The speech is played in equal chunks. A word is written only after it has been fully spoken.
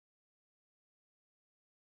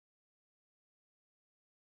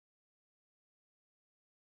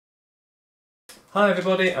Hi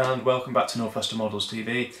everybody and welcome back to Ancorton Models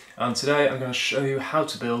TV, and today I'm going to show you how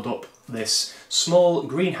to build up this small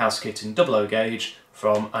greenhouse kit in 00 gauge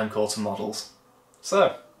from Ancorton Models.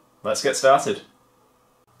 So, let's get started.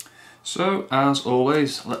 So, as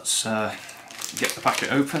always, let's get the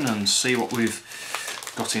packet open and see what we've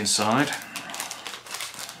got inside.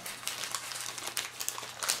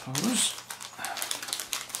 It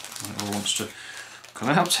all wants to come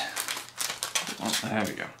out. There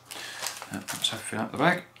we go. That's everything out the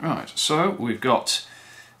bag. Right, so we've got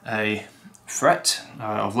a fret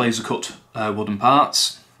of laser cut wooden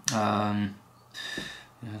parts. So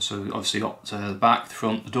we've obviously got the back, the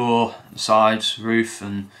front, the door, the sides, roof,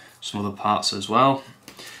 and some other parts as well.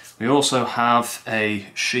 We also have a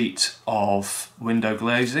sheet of window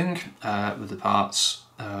glazing with the parts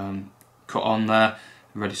cut on there,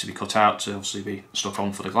 ready to be cut out to obviously be stuck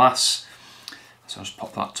on for the glass. So I'll just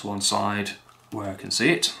pop that to one side where I can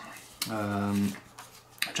see it.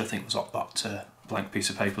 Which I think was on that blank piece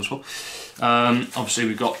of paper as well. Obviously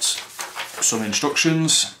we've got some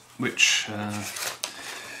instructions which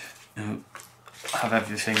have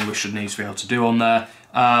everything we should need to be able to do on there,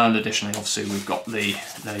 and additionally obviously we've got the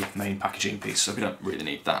main packaging piece, so we don't really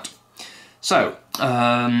need that. So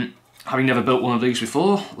having never built one of these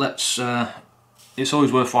before, it's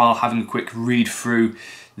always worthwhile having a quick read through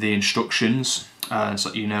the instructions so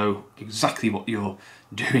that you know exactly what you're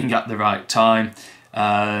doing at the right time,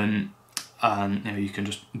 and you know, you can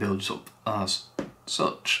just build it up as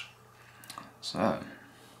such. So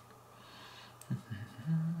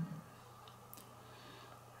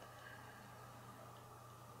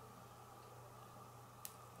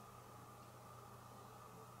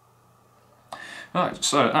right,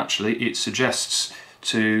 so actually it suggests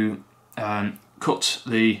to cut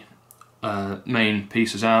the main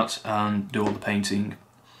pieces out and do all the painting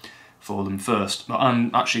for them first, but I'm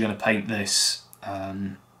actually going to paint this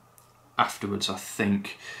afterwards, I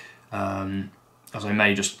think, as I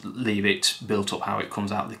may just leave it built up how it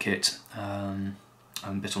comes out of the kit. I'm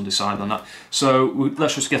a bit undecided on that, so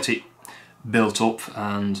let's just get it built up,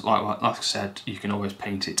 and like I said, you can always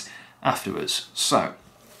paint it afterwards. So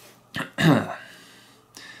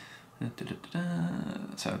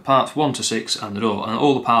so parts 1 to 6 and the door, and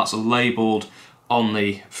all the parts are labelled on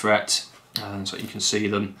the fret, so you can see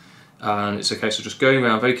them, and it's a case of just going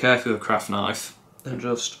around very carefully with a craft knife and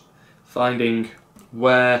just finding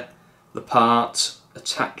where the part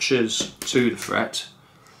attaches to the fret,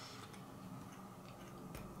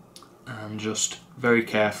 and just very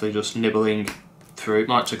carefully just nibbling through. It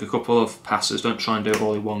might take a couple of passes, don't try and do it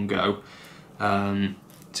all in one go, to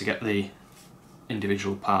get the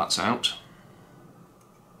individual parts out.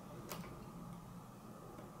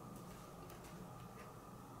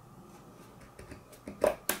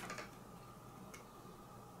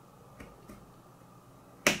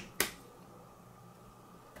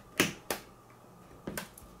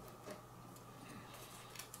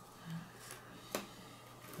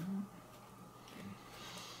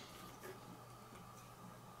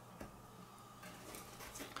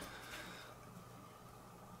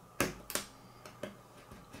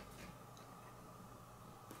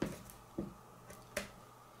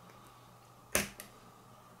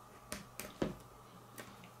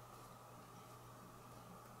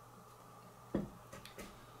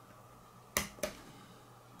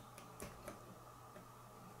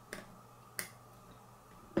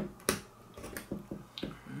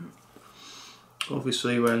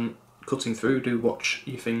 Obviously when cutting through, do watch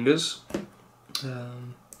your fingers,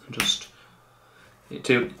 and just it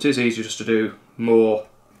is easier just to do more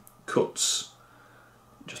cuts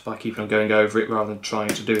just by keeping on going over it rather than trying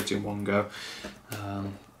to do it in one go.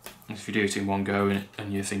 If you do it in one go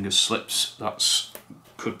and your fingers slips, that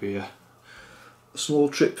could be a small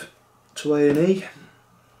trip to A&E,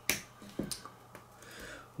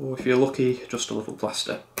 or if you're lucky, just a little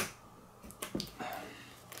plaster.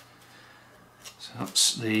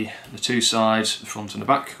 That's the two sides, the front and the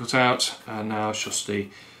back, cut out, and now it's just the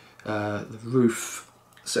roof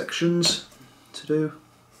sections to do.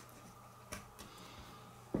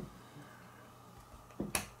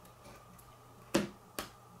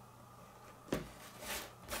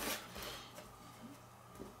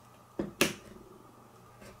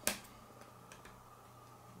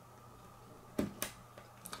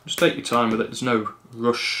 Just take your time with it, there's no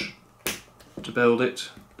rush to build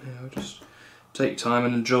it, you know, just take your time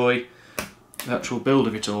and enjoy the actual build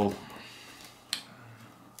of it all.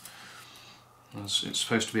 It's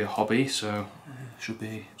supposed to be a hobby, so it should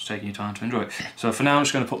be taking your time to enjoy it. So for now I'm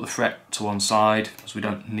just going to put the fret to one side, because we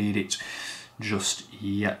don't need it just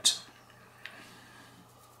yet.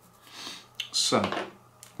 So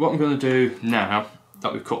what I'm going to do now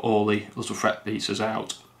that we've cut all the little fret pieces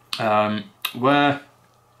out, where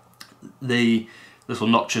the little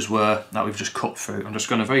notches were that we've just cut through, I'm just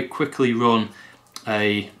going to very quickly run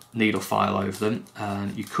a needle file over them,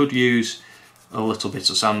 and you could use a little bit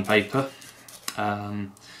of sandpaper, but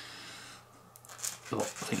I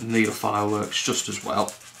think the needle file works just as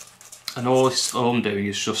well. And all I'm doing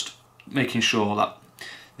is just making sure that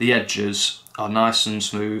the edges are nice and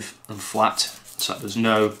smooth and flat, so that there's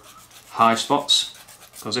no high spots,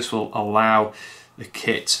 because this will allow the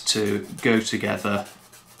kit to go together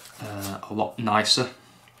a lot nicer,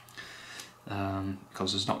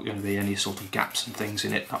 because there's not going to be any sort of gaps and things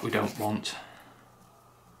in it that we don't want.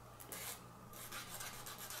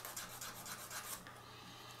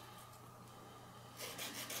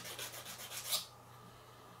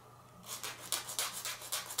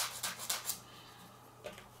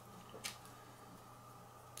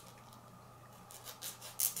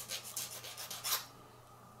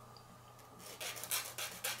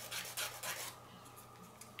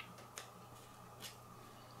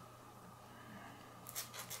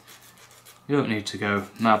 You don't need to go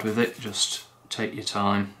mad with it, just take your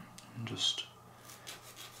time and just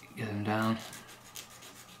get them down.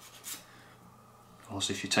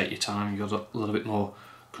 Also, if you take your time, you've got a little bit more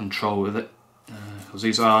control with it, because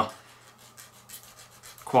these are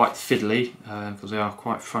quite fiddly, because they are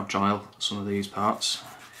quite fragile, some of these parts.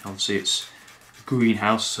 Obviously it's a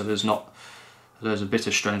greenhouse, so there's a bit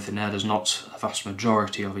of strength in there, there's not a vast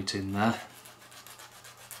majority of it in there.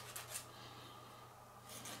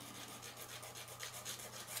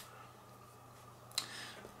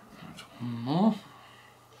 One more.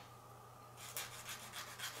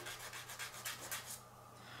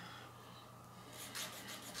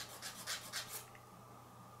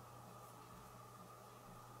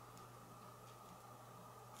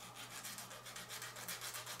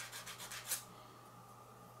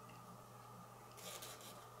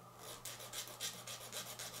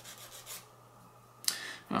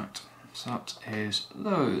 Right, so that is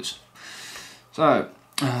those. So,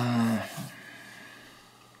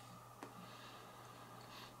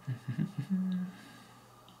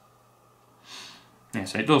 yeah,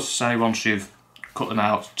 so it does say once you've cut them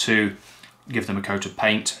out to give them a coat of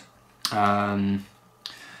paint. So I'm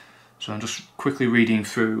just quickly reading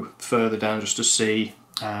through further down just to see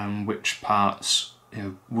which parts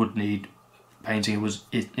would need painting,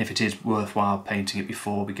 if it is worthwhile painting it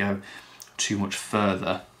before we go too much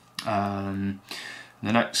further.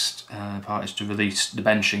 The next part is to release the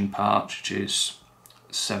benching part, which is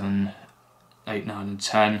 7, 8, 9 and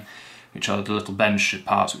 10, which are the little bench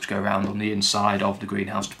parts which go around on the inside of the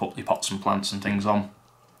greenhouse to put the pots and plants and things on.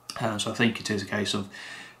 So I think it is a case of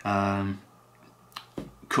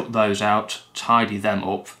cut those out, tidy them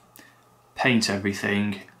up, paint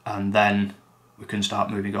everything, and then we can start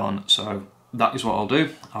moving on. So that is what I'll do.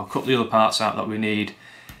 I'll cut the other parts out that we need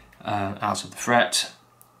out of the fret,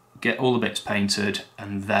 get all the bits painted,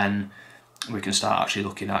 and then we can start actually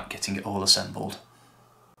looking at getting it all assembled.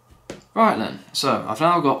 Right then, so I've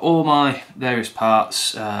now got all my various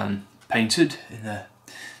parts painted in a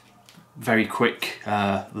very quick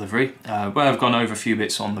livery. Where I've gone over a few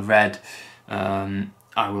bits on the red,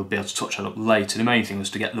 I will be able to touch that up later. The main thing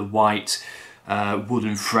was to get the white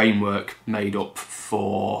wooden framework made up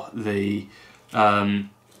for the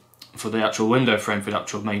actual window frame, for the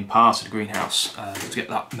actual main part of the greenhouse, to get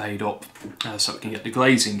that made up so we can get the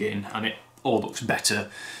glazing in and it all looks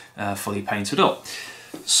better fully painted up.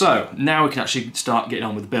 So now we can actually start getting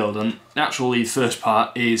on with the build, and actually the first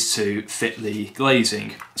part is to fit the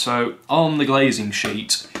glazing. So on the glazing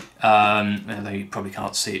sheet, you probably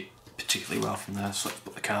can't see it particularly well from there, so let's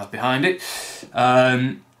put the card behind it.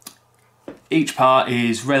 Each part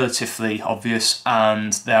is relatively obvious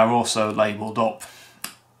and they are also labelled up.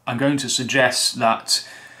 I'm going to suggest that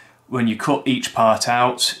when you cut each part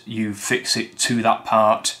out, you fix it to that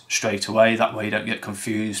part straight away. That way you don't get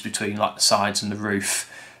confused between like the sides and the roof,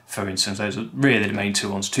 for instance. Those are really the main two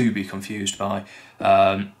ones to be confused by.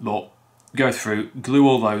 But go through, glue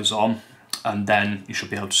all those on, and then you should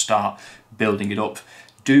be able to start building it up.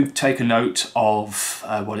 Do take a note of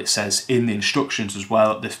what it says in the instructions as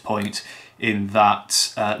well at this point, in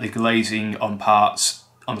that the glazing on parts,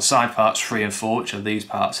 on the side parts 3 and 4, which are these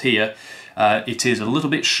parts here, it is a little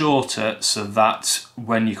bit shorter, so that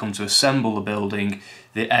when you come to assemble the building,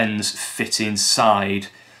 the ends fit inside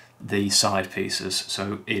the side pieces.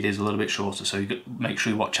 So it is a little bit shorter, so you make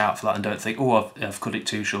sure you watch out for that and don't think, oh, I've cut it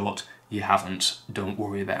too short. You haven't, don't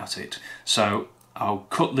worry about it. So I'll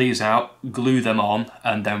cut these out, glue them on,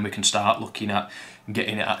 and then we can start looking at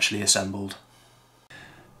getting it actually assembled.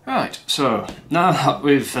 Right, so now that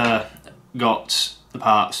we've got the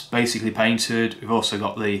parts basically painted, we've also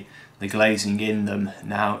got the glazing in them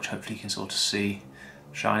now, which hopefully you can sort of see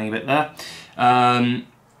shining a bit there.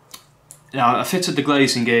 Now I fitted the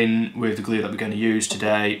glazing in with the glue that we're going to use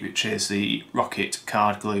today, which is the Rocket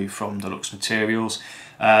Card Glue from Deluxe Materials.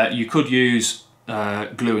 You could use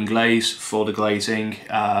glue and glaze for the glazing,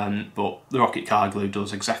 but the Rocket Card Glue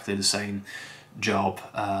does exactly the same job.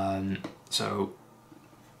 So,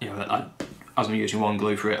 you know, as I'm using one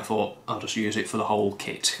glue for it, I thought I'll just use it for the whole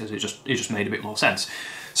kit because it just made a bit more sense.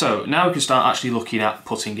 So now we can start actually looking at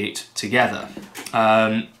putting it together.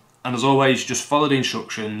 And as always, just follow the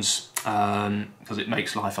instructions because it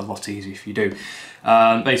makes life a lot easier if you do.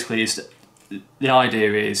 Basically, the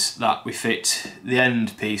idea is that we fit the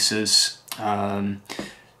end pieces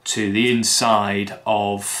to the inside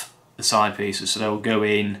of the side pieces, so they'll go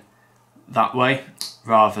in that way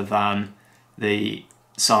rather than the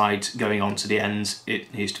side going on to the ends.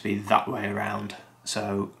 It needs to be that way around.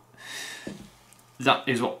 So that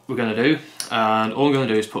is what we're going to do, and all I'm going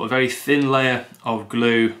to do is put a very thin layer of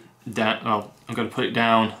glue down. Well, I'm going to put it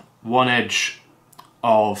down one edge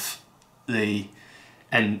of the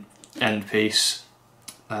end piece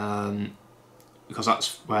because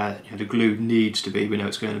that's where, you know, the glue needs to be. We know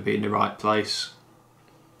it's going to be in the right place,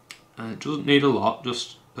 and it doesn't need a lot,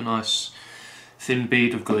 just a nice thin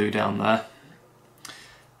bead of glue down there.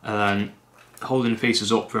 And then holding the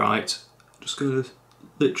pieces upright, just going to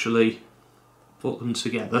literally put them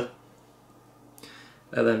together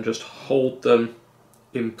and then just hold them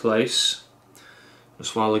in place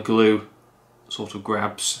just while the glue sort of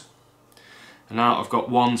grabs. And now I've got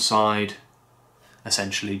one side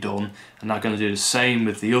essentially done, and I'm going to do the same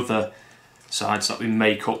with the other sides that we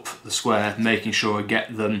make up the square, making sure I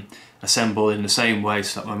get them assembled in the same way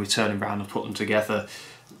so that when we turn them around and put them together,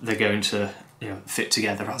 they're going to, you know, fit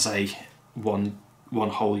together as a one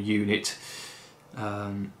whole unit. A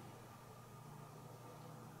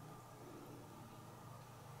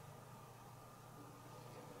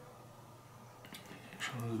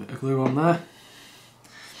little bit of glue on there.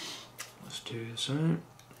 Let's do the same.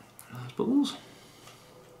 Nice bubbles.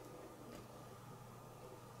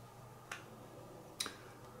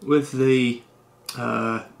 With the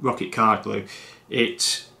Rocket Card Glue,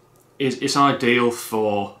 it's ideal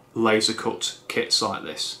for laser cut kits like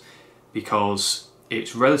this because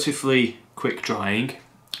it's relatively quick drying,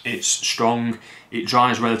 it's strong, it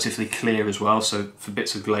dries relatively clear as well, so for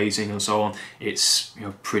bits of glazing and so on, it's, you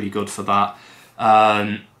know, pretty good for that.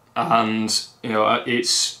 And you know,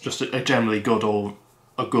 it's just a generally good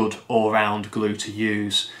all-round glue to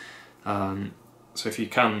use. So if you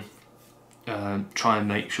can try and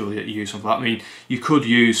make sure that you use something like that. I mean, you could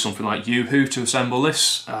use something like Yoo-hoo to assemble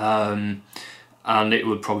this, and it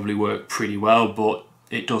would probably work pretty well, but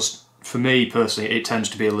it does, for me personally, it tends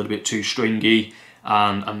to be a little bit too stringy,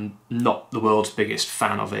 and I'm not the world's biggest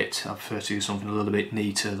fan of it. I prefer to use something a little bit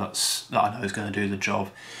neater that I know is going to do the job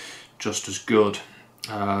just as good.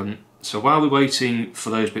 So while we're waiting for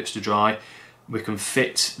those bits to dry, we can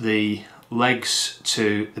fit the legs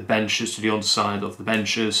to the benches, to the underside of the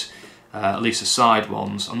benches, at least the side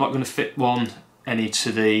ones. I'm not going to fit any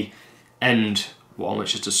to the end one,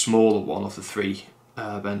 which is the smaller one of the three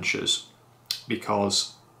benches,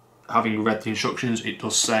 because having read the instructions, it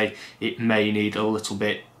does say it may need a little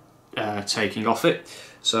bit taking off it.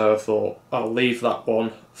 So I thought I'll leave that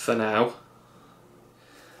one for now,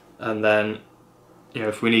 and then, you know,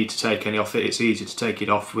 if we need to take any off it, it's easy to take it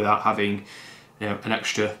off without having, you know, an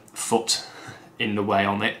extra foot in the way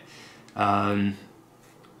on it. And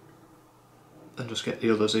just get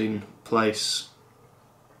the others in place.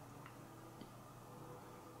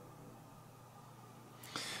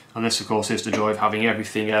 And this, of course, is the joy of having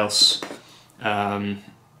everything else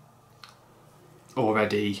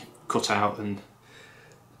already cut out and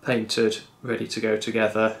painted, ready to go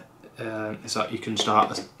together. Is that you can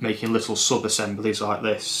start making little sub-assemblies like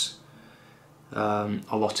this a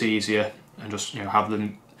lot easier, and just, you know, have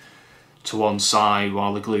them to one side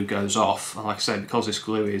while the glue goes off. And like I said, because this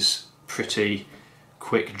glue is pretty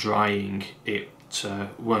quick drying, we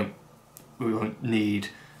won't need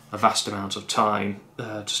a vast amount of time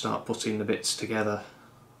to start putting the bits together.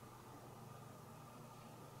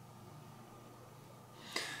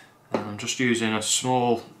 And I'm just using a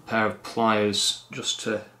small pair of pliers just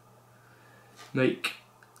to make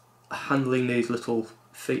handling these little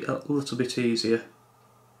feet a little bit easier,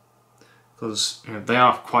 because, you know, they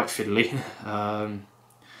are quite fiddly,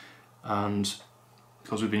 and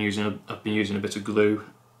because I've been using a bit of glue,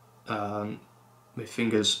 my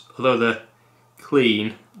fingers, although they're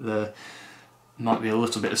clean, they're might be a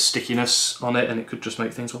little bit of stickiness on it, and it could just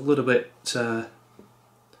make things a little bit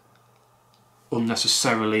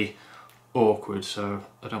unnecessarily awkward, so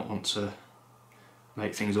I don't want to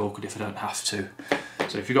make things awkward if I don't have to.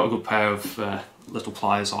 So if you've got a good pair of little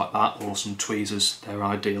pliers like that, or some tweezers, they're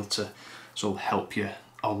ideal to sort of help you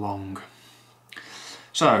along.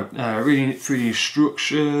 So reading through the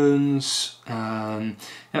instructions,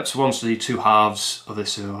 yep, so once the two halves of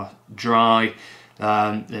this are dry,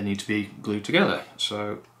 they need to be glued together.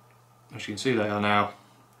 So as you can see, they are now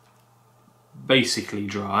basically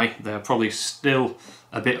dry. They're probably still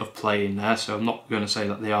a bit of play in there, so I'm not going to say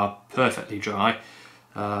that they are perfectly dry,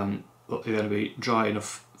 but they're going to be dry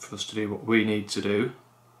enough for us to do what we need to do.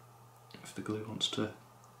 If the glue wants to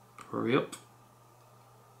hurry up.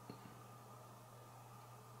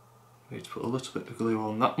 We need to put a little bit of glue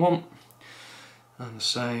on that one, and the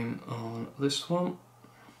same on this one.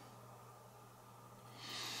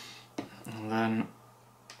 And then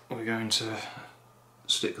we're going to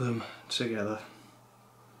stick them together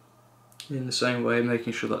in the same way,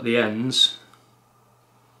 making sure that the end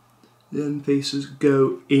pieces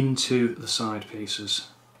go into the side pieces.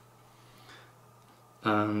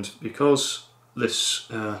 And because this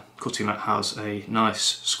cutting mat has a nice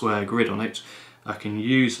square grid on it, I can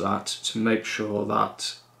use that to make sure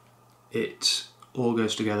that it all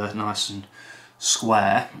goes together nice and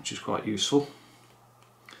square, which is quite useful.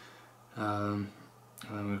 And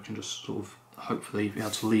then we can just sort of hopefully be able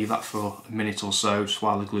to leave that for a minute or so just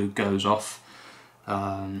while the glue goes off.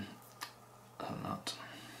 And that.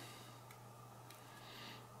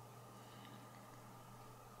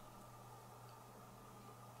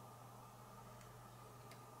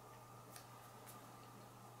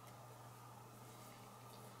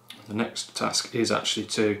 The next task is actually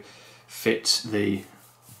to fit the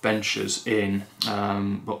benches in,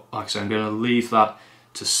 but like I say, I'm going to leave that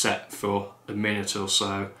to set for a minute or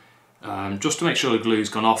so, just to make sure the glue's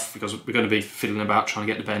gone off, because we're going to be fiddling about trying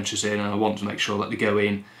to get the benches in, and I want to make sure that they go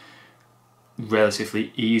in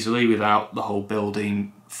relatively easily without the whole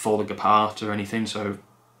building falling apart or anything. So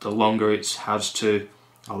the longer it has to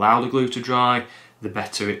allow the glue to dry, the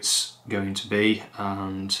better it's going to be.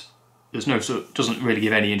 And there's no doesn't really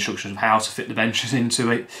give any instructions of how to fit the benches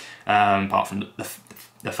into it, apart from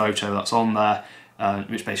the photo that's on there,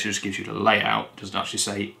 which basically just gives you the layout. It doesn't actually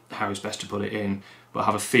say how it's best to put it in, but I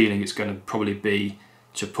have a feeling it's going to probably be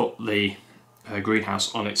to put the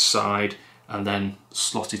greenhouse on its side and then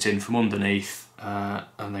slot it in from underneath,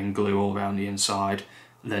 and then glue all around the inside,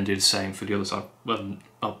 then do the same for the other side. Well,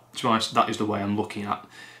 to be honest, that is the way I'm looking at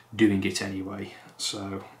doing it anyway.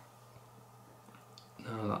 So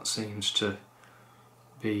now that seems to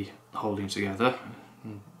be holding together.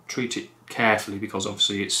 And treat it carefully, because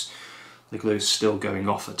obviously the glue's still going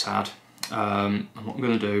off a tad. And what I'm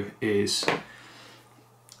going to do is,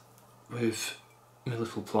 with my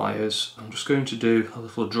little pliers, I'm just going to do a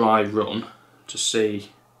little dry run to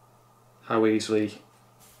see how easily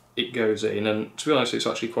it goes in, and to be honest, it's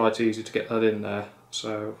actually quite easy to get that in there,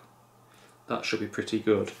 so that should be pretty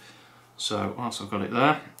good. So once I've got it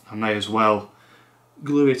there, I may as well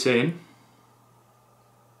glue it in.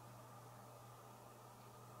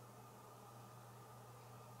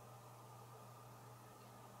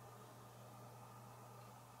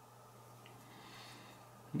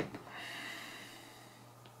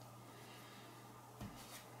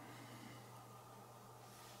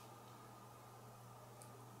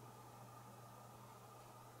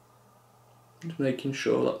 Just making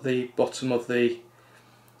sure that the bottom of the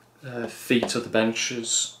feet of the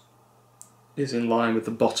benches is in line with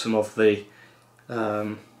the bottom of the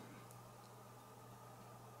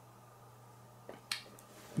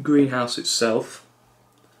greenhouse itself.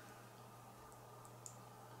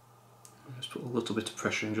 Just put a little bit of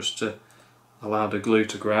pressure in just to allow the glue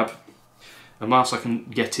to grab. And whilst I can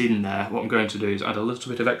get in there, what I'm going to do is add a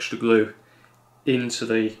little bit of extra glue into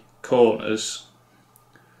the corners,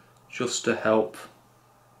 just to help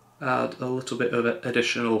add a little bit of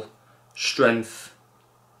additional strength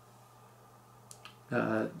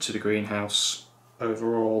to the greenhouse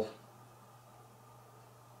overall.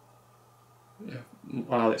 Yeah,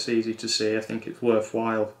 while it's easy to see, I think it's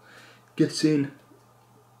worthwhile getting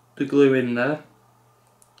the glue in there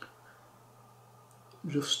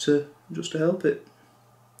just to help it.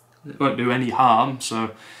 It won't do any harm,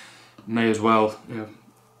 so may as well, you know,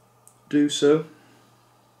 do so.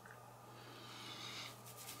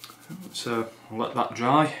 So I'll let that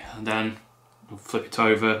dry, and then we'll flip it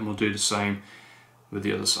over and we'll do the same with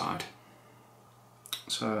the other side.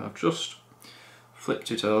 So I've just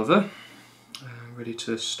flipped it over, ready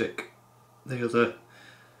to stick the other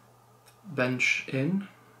bench in.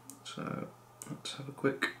 So let's have a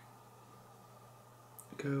quick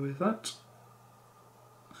go with that.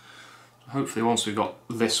 Hopefully once we've got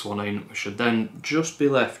this one in, we should then just be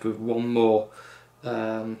left with one more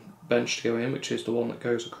bench to go in, which is the one that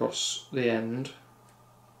goes across the end.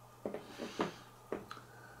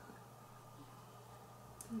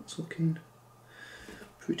 It's looking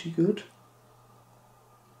pretty good.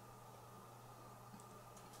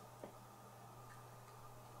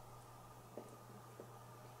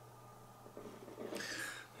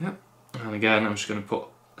 Yep, and again I'm just going to put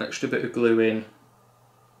an extra bit of glue in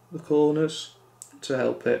the corners to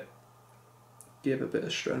help it give a bit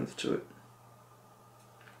of strength to it.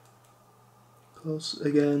 Because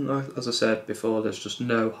again, as I said before, there's just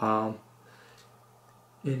no harm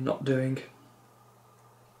in not doing.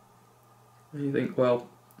 And you think, well,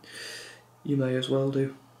 you may as well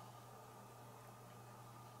do.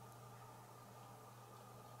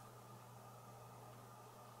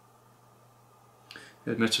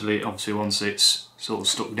 Admittedly, obviously once it's sort of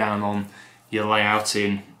stuck down on your layout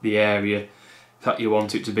in the area that you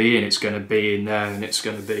want it to be in, it's going to be in there, and it's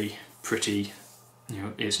going to be pretty, you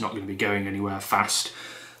know, it's not going to be going anywhere fast,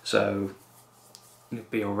 so you'll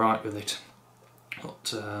be alright with it.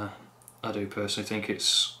 But I do personally think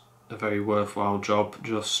it's a very worthwhile job,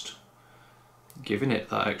 just giving it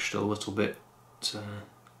that extra little bit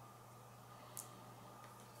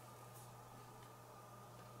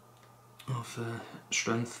of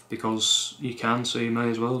strength, because you can, so you may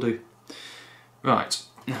as well do. Right,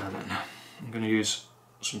 now then, I'm going to use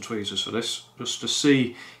some tweezers for this, just to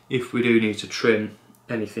see if we do need to trim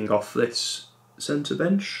anything off this centre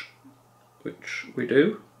bench, which we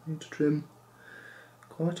do. Need to trim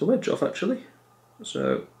quite a wedge off actually.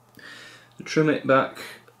 So to trim it back,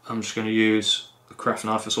 I'm just going to use a craft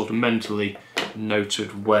knife. I sort of mentally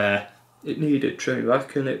noted where it needed trimming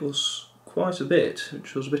back, and it was quite a bit,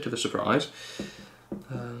 which was a bit of a surprise.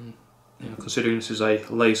 You know, considering this is a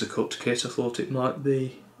laser cut kit, I thought it might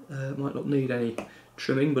not need any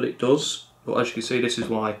trimming, but it does. But as you can see, this is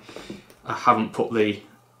why I haven't put the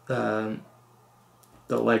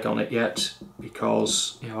leg on it yet,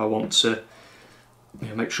 because, you know, I want to, you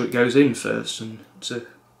know, make sure it goes in first, and to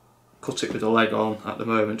cut it with the leg on at the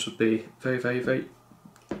moment would be very, very, very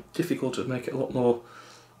difficult. To make it a lot more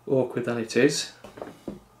awkward than it is.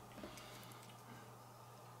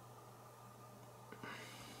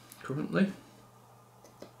 Currently.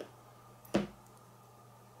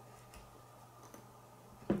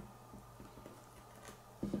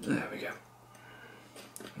 There we go.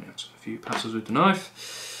 That's a few passes with the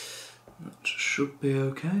knife. That should be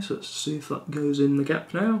okay, so let's see if that goes in the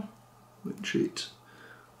gap now, which it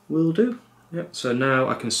will do. Yep, so now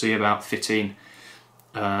I can see about fitting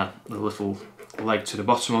the little leg to the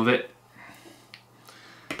bottom of it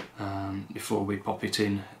before we pop it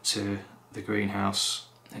in to the greenhouse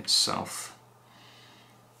itself.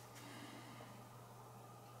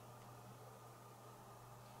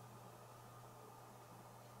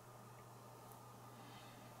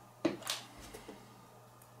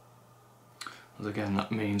 And again,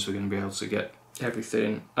 that means we're going to be able to get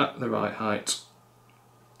everything at the right height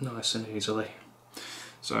nice and easily.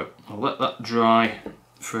 So I'll let that dry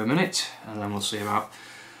for a minute, and then we'll see about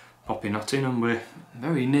popping that in, and we're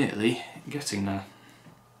very nearly getting there.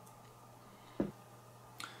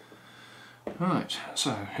 Right,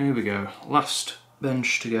 so here we go, last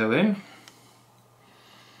bench to go in.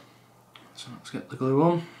 So let's get the glue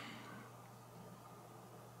on.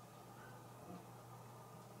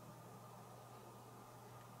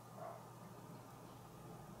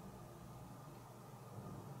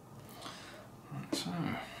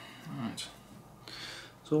 Right.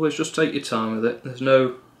 So always just take your time with it.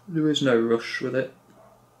 There is no rush with it.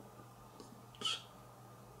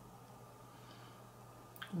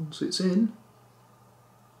 Once it's in,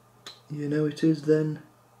 you know it is then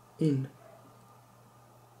in.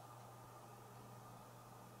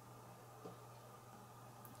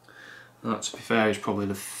 That, to be fair, is probably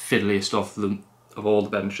the fiddliest of all the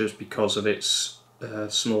benches because of its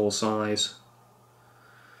small size.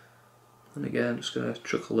 And again, just going to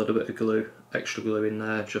chuck a little bit of glue, extra glue in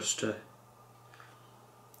there, just to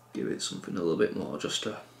give it something a little bit more, just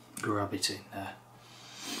to grab it in there.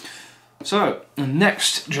 So, the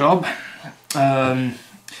next job, once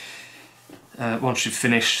you've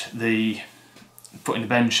finished putting the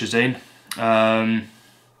benches in, you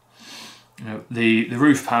know, the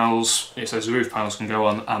roof panels, it says the roof panels can go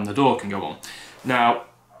on and the door can go on. Now,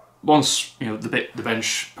 once, you know, the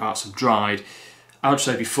bench parts have dried, I would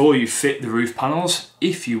say before you fit the roof panels,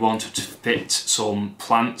 if you wanted to fit some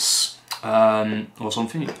plants or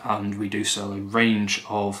something, and we do sell a range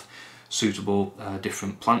of suitable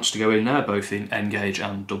different plants to go in there, both in N-gauge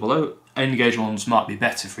and 00. N-gauge ones might be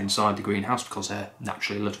better for inside the greenhouse because they're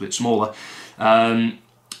naturally a little bit smaller.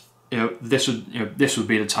 This would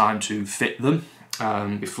be the time to fit them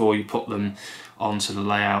before you put them onto the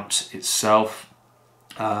layout itself.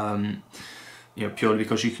 Purely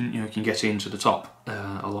because you can get into the top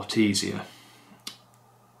a lot easier.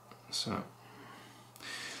 So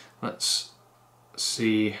let's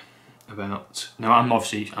see about, now I'm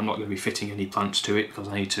not going to be fitting any plants to it because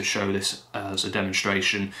I need to show this as a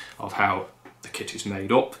demonstration of how the kit is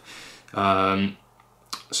made up.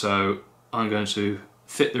 So I'm going to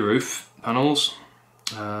fit the roof panels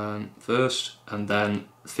first, and then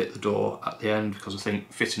fit the door at the end, because I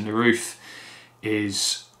think fitting the roof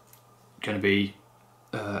is going to be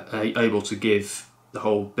able to give the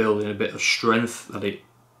whole building a bit of strength that it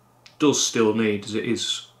does still need, as it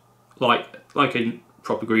is like a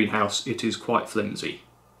proper greenhouse, it is quite flimsy,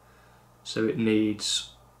 so it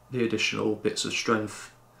needs the additional bits of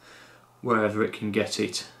strength wherever it can get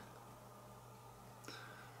it.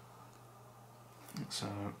 So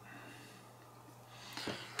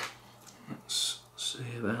let's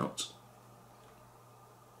see about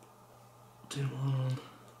do one on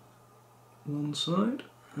one side.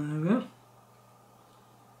 There we go.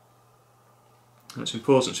 And it's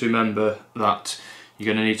important to remember that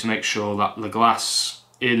you're going to need to make sure that the glass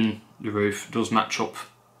in the roof does match up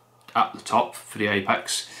at the top for the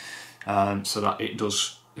apex, so that it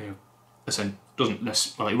does, doesn't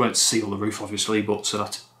necessarily, well, it won't seal the roof obviously, but so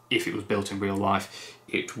that if it was built in real life,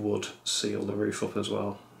 it would seal the roof up as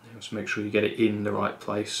well. So make sure you get it in the right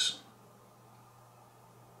place.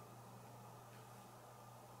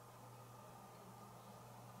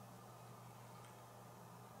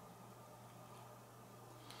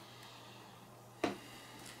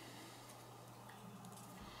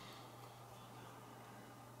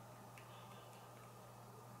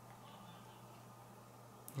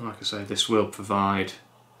 Like I say, this will provide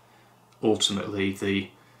ultimately the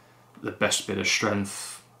best bit of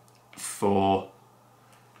strength for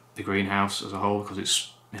the greenhouse as a whole, because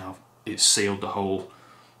it's sealed the whole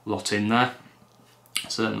lot in there.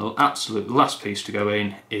 So then the absolute last piece to go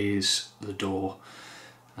in is the door,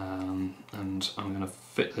 and I'm going to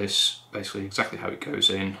fit this basically exactly how it goes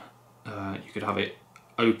in. You could have it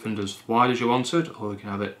opened as wide as you wanted, or you can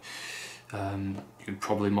have it, you can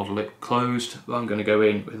probably model it closed, but I'm going to go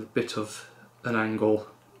in with a bit of an angle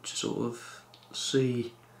to sort of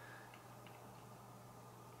see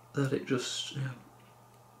that it just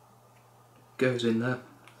goes in there,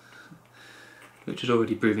 which is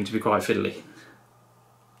already proving to be quite fiddly.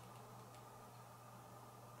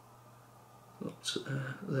 But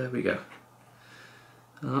there we go.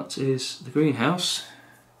 And that is the greenhouse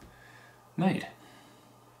made.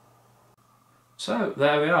 So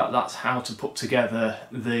there we are, that's how to put together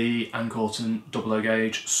the Ancorton 00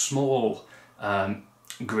 gauge small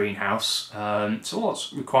greenhouse. So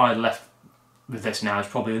what's required left with this now is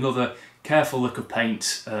probably another careful look of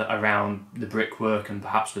paint around the brickwork and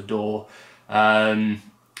perhaps the door, and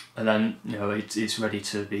then it's ready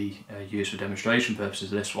to be used for demonstration purposes,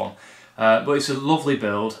 this one. But it's a lovely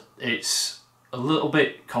build. It's a little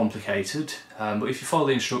bit complicated, but if you follow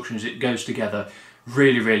the instructions it goes together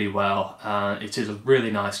really well. It is a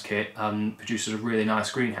really nice kit and produces a really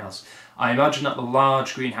nice greenhouse. I imagine that the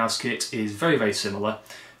large greenhouse kit is very similar,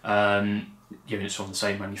 given it's from the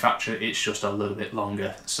same manufacturer, it's just a little bit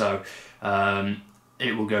longer, so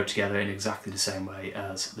it will go together in exactly the same way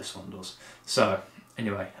as this one does. So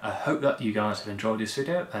anyway, I hope that you guys have enjoyed this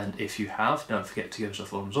video, and if you have, don't forget to give us a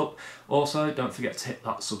thumbs up. Also, don't forget to hit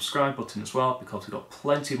that subscribe button as well, because we've got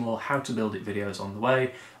plenty more how to build it videos on the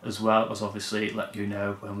way, as well as obviously let you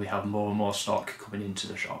know when we have more and more stock coming into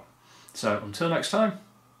the shop. So until next time,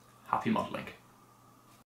 happy modelling.